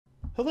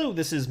Hello,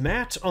 this is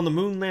Matt on the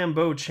Moon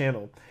Lambeau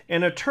channel.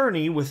 An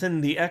attorney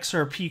within the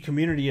XRP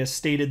community has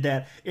stated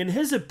that, in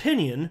his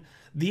opinion,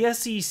 the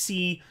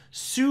SEC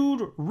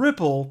sued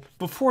Ripple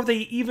before they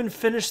even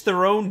finished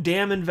their own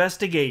damn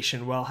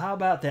investigation. Well, how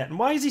about that? And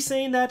why is he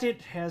saying that?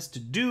 It has to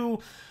do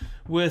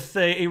with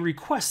a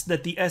request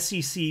that the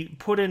SEC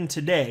put in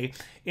today,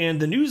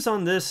 and the news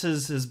on this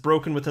is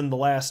broken within the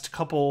last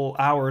couple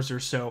hours or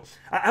so.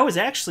 I was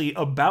actually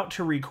about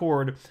to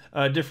record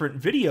a different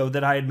video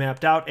that I had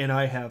mapped out, and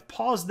I have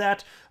paused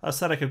that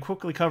so that I could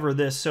quickly cover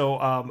this,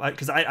 so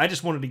because I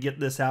just wanted to get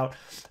this out,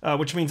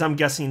 which means I'm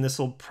guessing this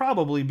will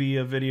probably be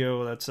a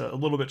video that's a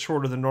little bit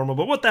shorter than normal,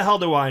 but what the hell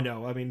do I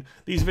know? I mean,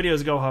 these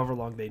videos go however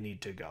long they need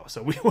to go,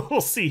 so we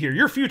will see here.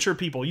 Your future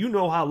people, you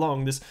know how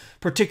long this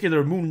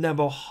particular Moon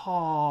Lambeau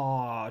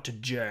hot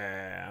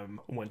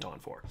jam went on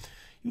for.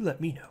 You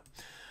let me know.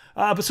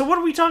 But so what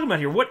are we talking about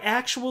here? What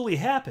actually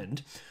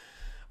happened?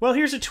 Well,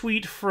 here's a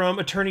tweet from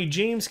attorney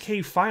James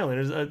K. Filan.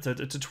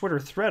 It's a Twitter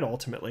thread,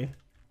 ultimately.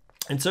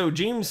 And so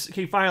James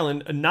K.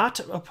 Filan,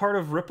 not a part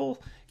of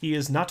Ripple. He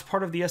is not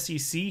part of the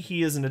SEC.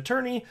 He is an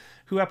attorney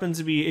who happens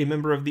to be a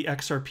member of the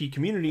XRP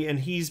community, and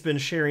he's been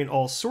sharing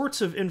all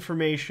sorts of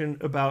information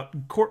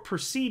about court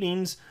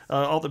proceedings,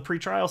 all the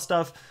pretrial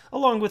stuff,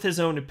 along with his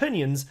own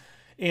opinions.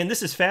 And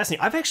this is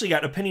fascinating. I've actually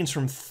got opinions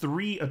from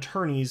 3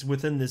 attorneys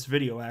within this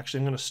video, actually.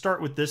 I'm going to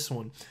start with this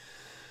one.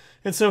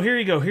 And so here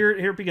you go. Here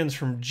it begins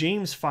from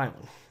James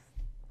Filan.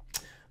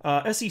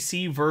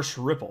 SEC versus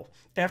Ripple.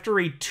 After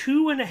a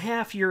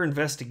 2.5-year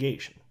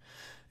investigation,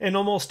 and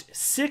almost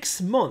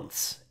 6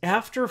 months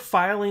after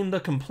filing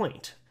the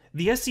complaint,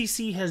 the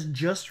SEC has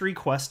just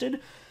requested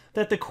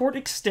that the court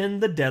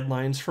extend the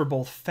deadlines for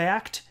both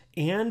fact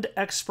and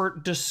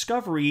expert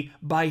discovery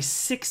by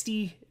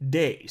 60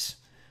 days.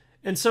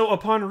 And so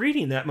upon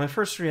reading that, my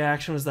first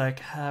reaction was like,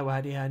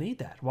 why do I need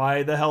that?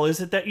 Why the hell is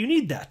it that you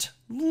need that?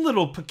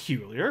 Little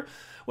peculiar.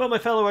 Well, my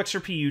fellow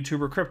XRP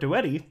YouTuber, Crypto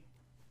Eddie,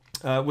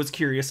 was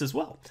curious as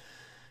well.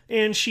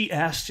 And she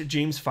asked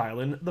James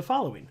Filan the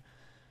following.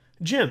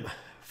 Jim,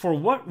 for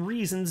what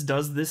reasons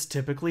does this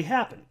typically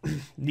happen?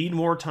 Need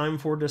more time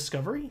for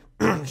discovery?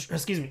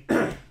 Excuse me.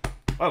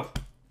 Oh,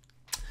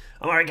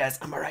 I'm all right, guys.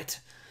 I'm all right.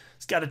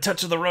 It's got a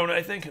touch of the Rona,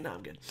 I think. No,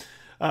 I'm good.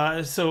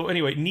 So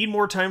anyway, need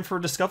more time for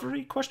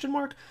discovery, question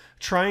mark?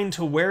 Trying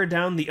to wear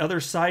down the other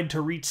side to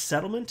reach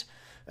settlement?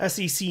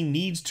 SEC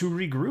needs to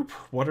regroup?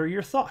 What are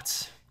your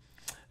thoughts?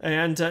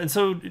 And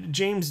so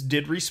James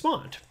did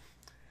respond.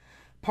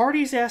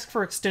 Parties ask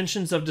for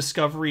extensions of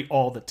discovery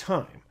all the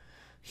time.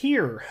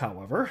 Here,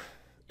 however,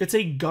 it's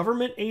a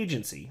government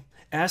agency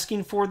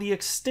asking for the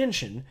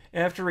extension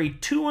after a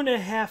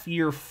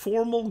 2.5-year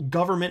formal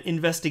government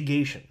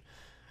investigation.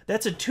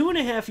 That's a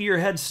 2.5-year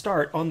head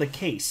start on the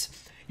case,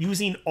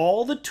 using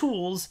all the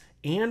tools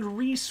and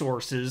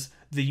resources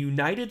the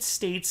United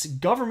States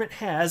government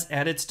has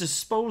at its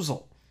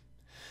disposal.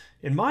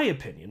 In my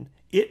opinion,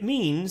 it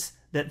means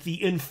that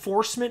the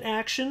enforcement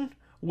action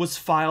was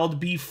filed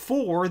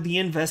before the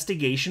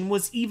investigation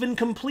was even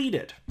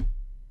completed.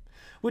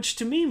 Which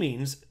to me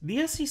means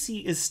the SEC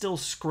is still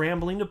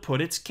scrambling to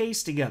put its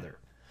case together.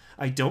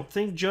 I don't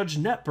think Judge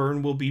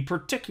Netburn will be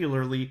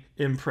particularly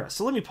impressed.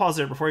 So let me pause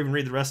there before I even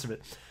read the rest of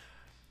it.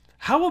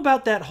 How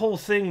about that whole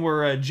thing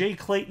where Jay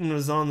Clayton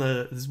was on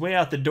his way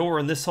out the door,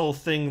 and this whole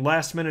thing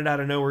last minute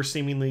out of nowhere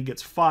seemingly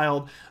gets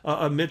filed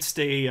amidst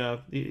a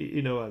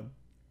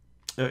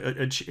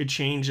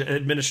change,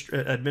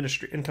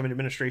 incoming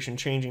administration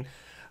changing,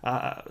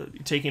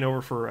 taking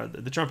over for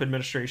the Trump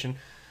administration.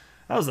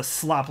 That was a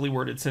sloppily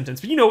worded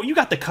sentence, but you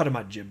got the cut of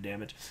my jib,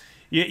 damn it.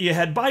 You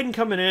had Biden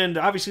coming in.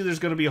 Obviously, there's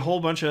going to be a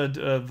whole bunch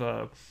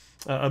of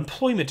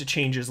employment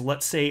changes,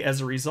 let's say,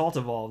 as a result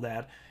of all of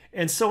that.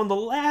 And so on the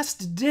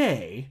last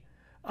day,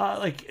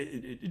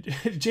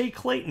 Jay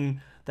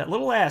Clayton, that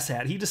little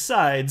asshat, he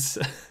decides,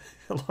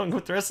 along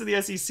with the rest of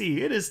the SEC,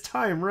 it is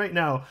time right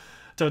now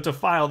to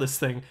file this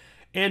thing.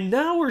 And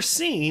now we're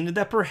seeing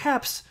that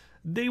perhaps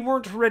they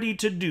weren't ready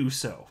to do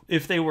so.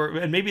 If they were,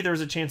 and maybe there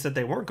was a chance that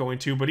they weren't going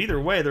to, but either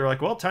way, they're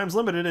like, well, time's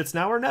limited, it's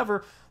now or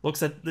never.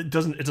 Does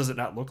it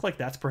not look like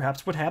that's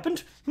perhaps what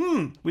happened?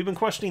 We've been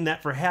questioning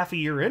that for half a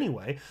year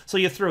anyway. So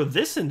you throw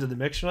this into the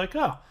mix, you're like,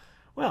 oh,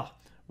 well,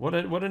 what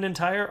an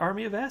entire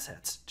army of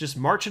asshats just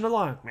marching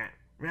along.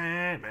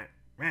 Marching.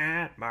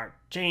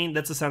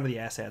 That's the sound of the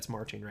asshats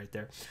marching right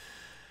there.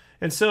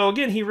 And so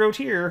again, he wrote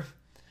here,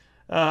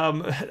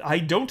 I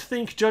don't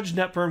think Judge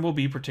Netburn will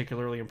be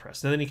particularly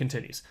impressed. And then he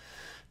continues.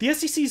 The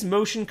SEC's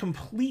motion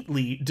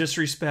completely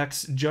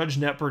disrespects Judge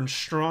Netburn's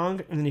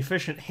strong and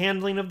efficient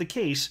handling of the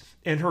case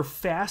and her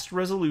fast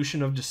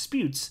resolution of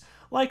disputes,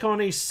 like on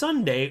a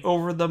Sunday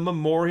over the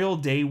Memorial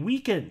Day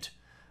weekend.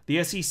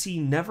 The SEC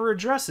never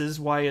addresses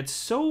why it's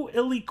so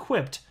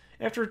ill-equipped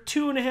after a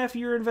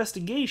 2.5-year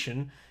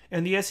investigation,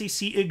 and the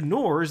SEC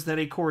ignores that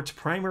a court's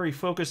primary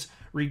focus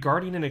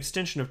regarding an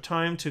extension of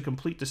time to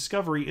complete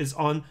discovery is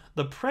on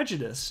the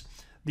prejudice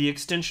the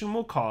extension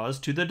will cause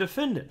to the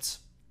defendants.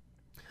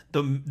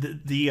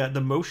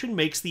 The motion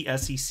makes the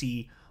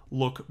SEC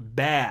look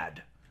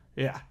bad.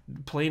 Yeah,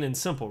 plain and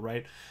simple,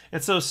 right?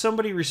 And so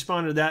somebody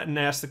responded to that and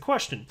asked the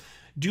question,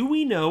 do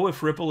we know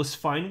if Ripple is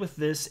fine with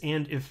this,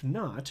 and if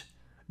not,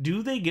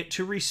 do they get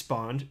to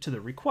respond to the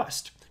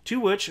request? To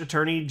which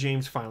attorney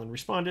James Filan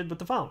responded with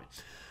the following.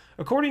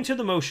 According to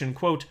the motion,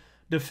 quote,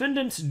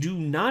 defendants do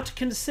not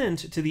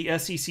consent to the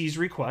SEC's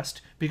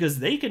request because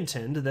they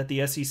contend that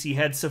the SEC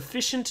had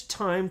sufficient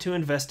time to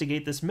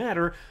investigate this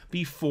matter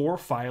before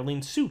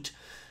filing suit,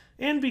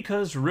 and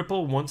because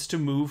Ripple wants to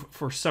move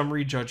for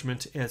summary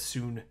judgment as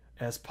soon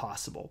as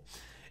possible.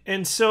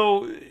 And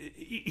so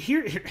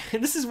here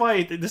and this is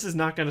why this is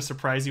not going to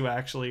surprise you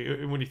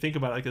actually when you think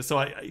about it like this. So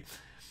I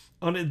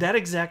on that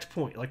exact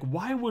point, like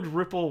why would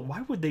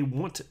they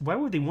want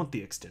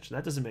the extension?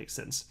 That doesn't make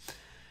sense.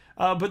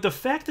 But the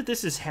fact that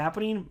this is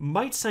happening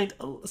might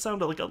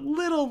sound like a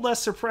little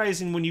less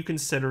surprising when you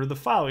consider the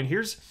following.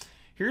 Here's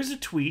a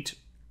tweet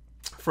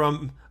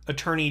from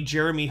attorney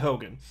Jeremy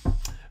Hogan,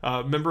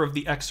 member of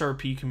the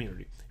XRP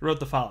community. He wrote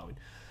the following.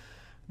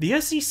 The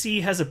SEC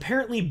has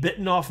apparently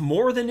bitten off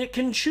more than it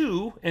can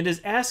chew and is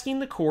asking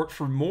the court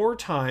for more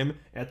time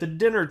at the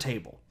dinner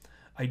table.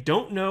 I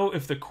don't know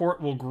if the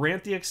court will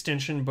grant the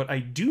extension, but I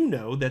do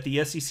know that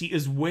the SEC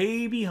is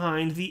way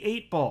behind the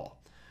 8 ball.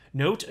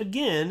 Note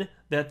again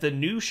that the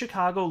New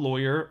Chicago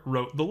lawyer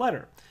wrote the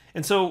letter.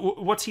 And so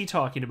what's he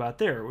talking about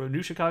there?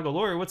 New Chicago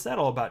lawyer, what's that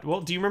all about? Well,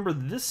 do you remember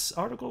this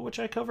article which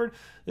I covered?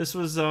 This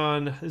was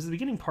the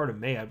beginning part of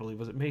May, I believe.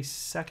 Was it May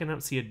 2nd? I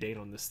don't see a date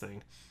on this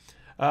thing.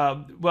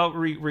 It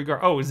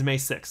was May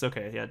 6th.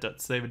 Okay, yeah, it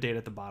does. They have a date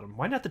at the bottom.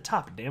 Why not the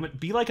top, damn it?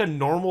 Be like a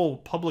normal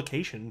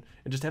publication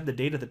and just have the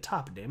date at the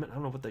top, damn it. I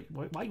don't know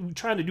why are you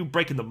trying to do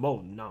breaking the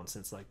mold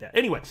nonsense like that?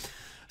 Anyway,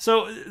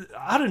 so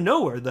out of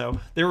nowhere, though,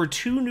 there were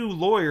 2 new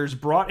lawyers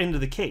brought into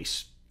the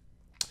case.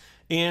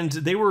 And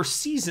they were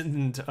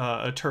seasoned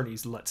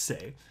attorneys, let's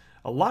say.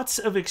 Lots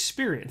of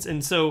experience.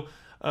 And so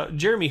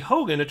attorney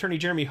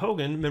Jeremy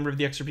Hogan, member of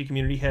the XRP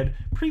community, had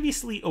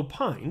previously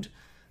opined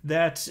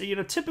that,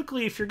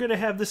 typically if you're going to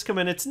have this come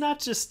in, it's not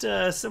just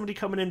somebody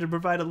coming in to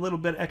provide a little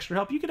bit extra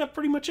help. You could have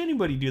pretty much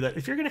anybody do that.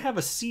 If you're going to have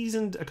a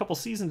couple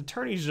seasoned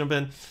attorneys jump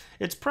in,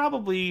 it's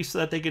probably so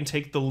that they can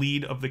take the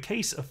lead of the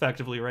case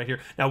effectively right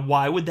here. Now,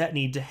 why would that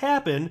need to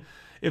happen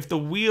if the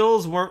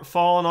wheels weren't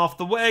falling off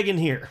the wagon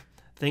here?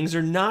 Things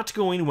are not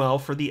going well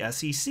for the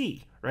SEC,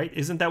 right?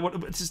 Isn't that what?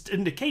 It's just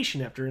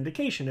indication after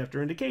indication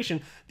after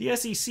indication. The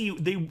SEC,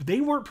 they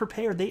weren't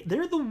prepared.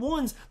 They're the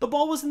ones. The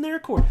ball was in their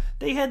court.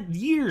 They had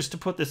years to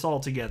put this all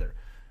together.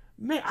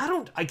 Man,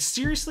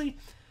 seriously,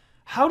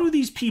 how do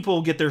these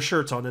people get their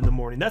shirts on in the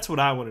morning? That's what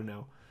I want to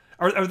know.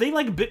 Are they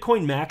like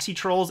Bitcoin maxi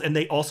trolls and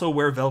they also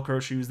wear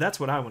Velcro shoes? That's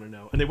what I want to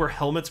know. And they wear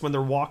helmets when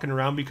they're walking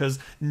around because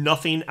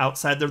nothing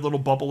outside their little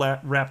bubble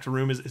wrapped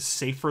room is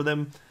safe for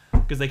them,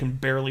 because they can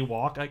barely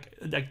walk.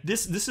 Like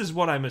this is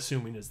what I'm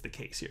assuming is the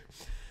case here.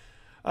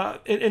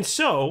 And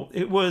so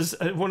it was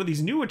one of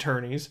these new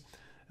attorneys,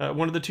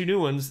 one of the 2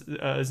 new ones.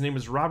 His name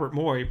is Robert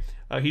Moy.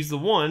 He's the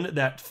one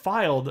that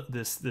filed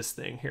this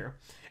thing here.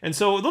 And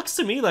so it looks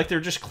to me like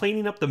they're just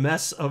cleaning up the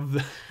mess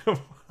of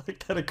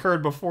that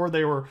occurred before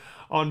they were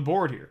on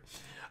board here.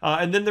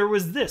 And then there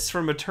was this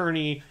from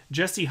attorney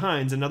Jesse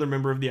Hines, another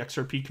member of the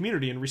XRP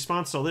community. In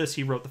response to all this,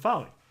 he wrote the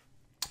following.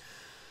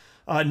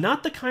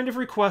 Not the kind of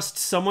request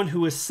someone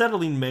who is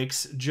settling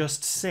makes,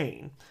 just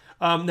saying.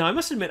 Now, I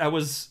must admit, I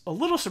was a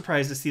little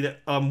surprised to see that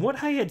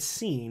what I had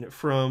seen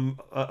from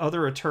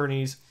other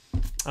attorneys,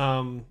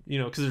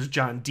 because there's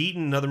John Deaton,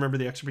 another member of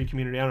the XRP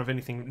community. I don't have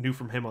anything new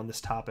from him on this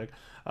topic,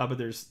 but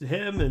there's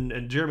him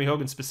and Jeremy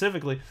Hogan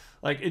specifically.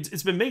 Like,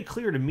 it's been made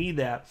clear to me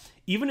that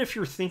even if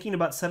you're thinking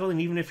about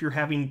settling, even if you're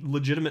having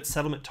legitimate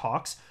settlement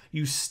talks,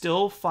 you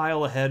still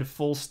file ahead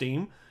full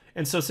steam.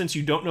 And so since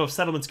you don't know if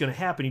settlement's going to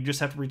happen, you just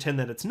have to pretend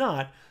that it's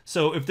not.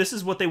 So if this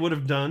is what they would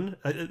have done,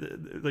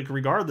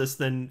 regardless,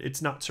 then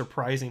it's not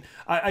surprising.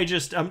 I'm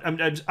just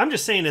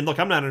saying, and look,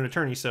 I'm not an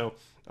attorney, so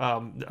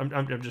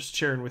I'm just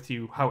sharing with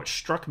you how it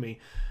struck me.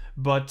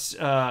 But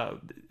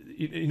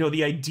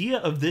the idea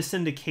of this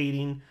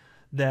indicating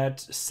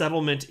that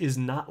settlement is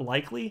not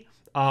likely,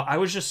 I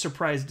was just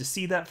surprised to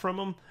see that from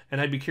them, and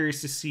I'd be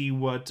curious to see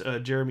what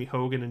Jeremy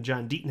Hogan and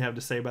John Deaton have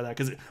to say about that,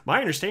 because my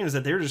understanding is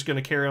that they're just going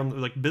to carry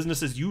on like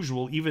business as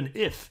usual, even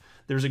if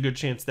there's a good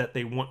chance that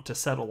they want to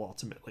settle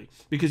ultimately,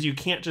 because you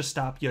can't just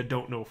stop. You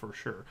don't know for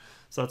sure.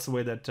 So that's the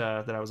way that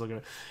I was looking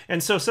at it.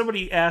 And so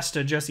somebody asked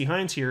Jesse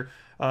Hines here,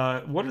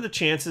 what are the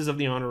chances of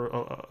her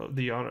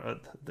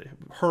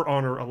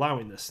honor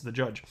allowing this, the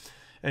judge?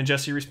 And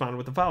Jesse responded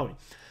with the following.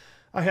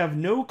 I have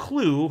no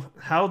clue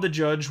how the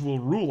judge will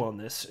rule on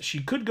this. She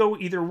could go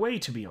either way,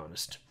 to be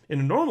honest. In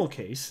a normal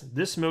case,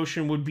 this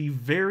motion would be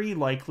very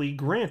likely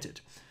granted.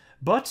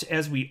 But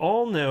as we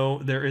all know,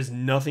 there is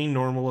nothing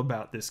normal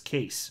about this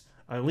case.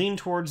 I lean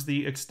towards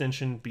the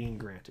extension being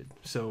granted.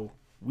 So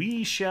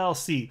we shall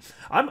see.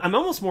 I'm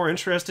almost more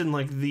interested in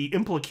like the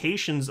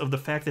implications of the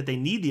fact that they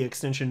need the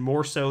extension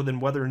more so than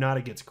whether or not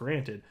it gets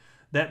granted.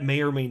 that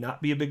may or may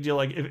not be a big deal.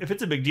 Like, if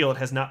it's a big deal, it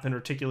has not been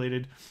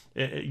articulated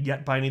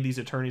yet by any of these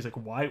attorneys, like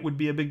why it would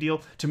be a big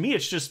deal. To me,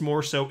 it's just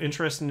more so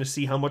interesting to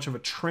see how much of a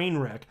train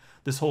wreck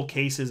this whole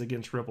case is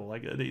against Ripple.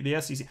 Like,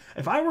 the SEC.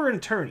 If I were an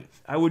attorney,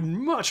 I would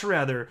much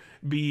rather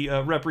be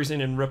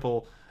representing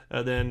Ripple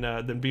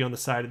than be on the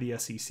side of the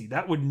SEC.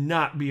 That would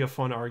not be a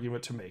fun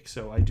argument to make,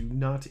 so I do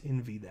not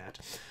envy that.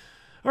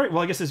 All right,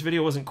 well, I guess this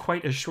video wasn't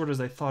quite as short as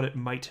I thought it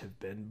might have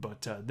been,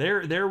 but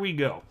there we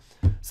go.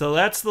 So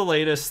that's the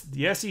latest.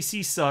 The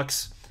SEC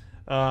sucks,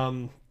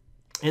 and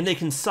they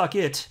can suck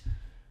it.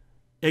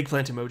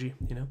 Eggplant emoji,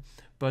 you know.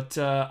 But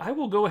I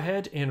will go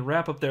ahead and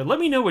wrap up there. Let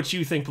me know what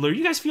you think below. Are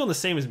you guys feeling the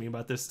same as me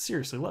about this?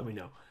 Seriously, let me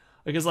know.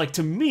 Because, like,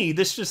 to me,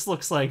 this just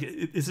looks like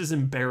this is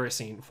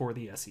embarrassing for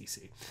the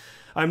SEC.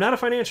 I'm not a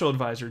financial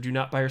advisor. Do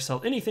not buy or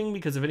sell anything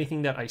because of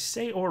anything that I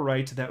say or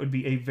write. That would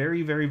be a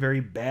very, very,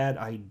 very bad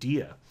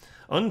idea.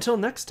 Until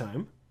next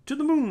time, to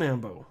the moon,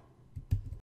 Lambo.